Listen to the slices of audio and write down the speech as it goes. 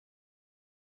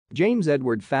James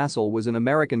Edward Fassel was an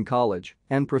American college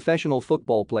and professional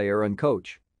football player and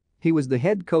coach. He was the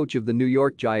head coach of the New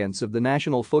York Giants of the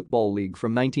National Football League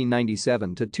from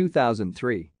 1997 to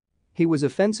 2003. He was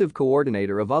offensive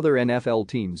coordinator of other NFL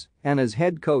teams and as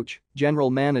head coach,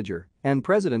 general manager, and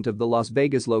president of the Las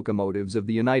Vegas Locomotives of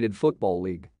the United Football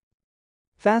League.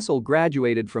 Fassel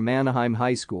graduated from Anaheim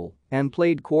High School and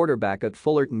played quarterback at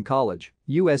Fullerton College,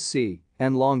 USC,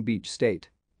 and Long Beach State.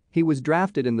 He was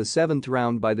drafted in the 7th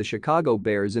round by the Chicago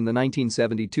Bears in the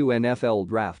 1972 NFL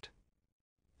Draft.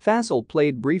 Fassel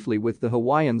played briefly with the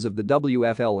Hawaiians of the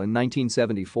WFL in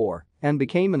 1974 and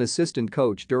became an assistant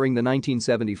coach during the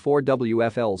 1974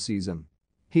 WFL season.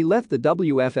 He left the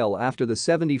WFL after the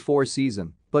 '74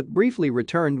 season but briefly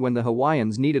returned when the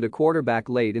Hawaiians needed a quarterback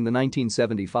late in the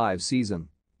 1975 season.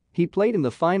 He played in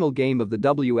the final game of the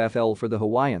WFL for the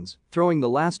Hawaiians, throwing the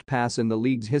last pass in the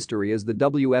league's history as the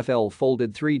WFL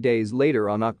folded 3 days later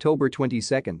on October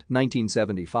 22,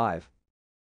 1975.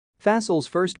 Fassel's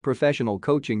first professional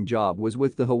coaching job was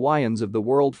with the Hawaiians of the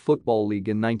World Football League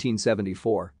in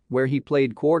 1974, where he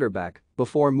played quarterback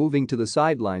before moving to the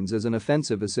sidelines as an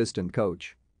offensive assistant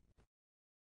coach.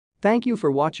 Thank you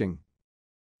for watching.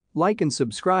 Like and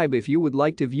subscribe if you would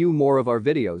like to view more of our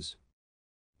videos.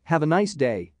 Have a nice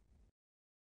day.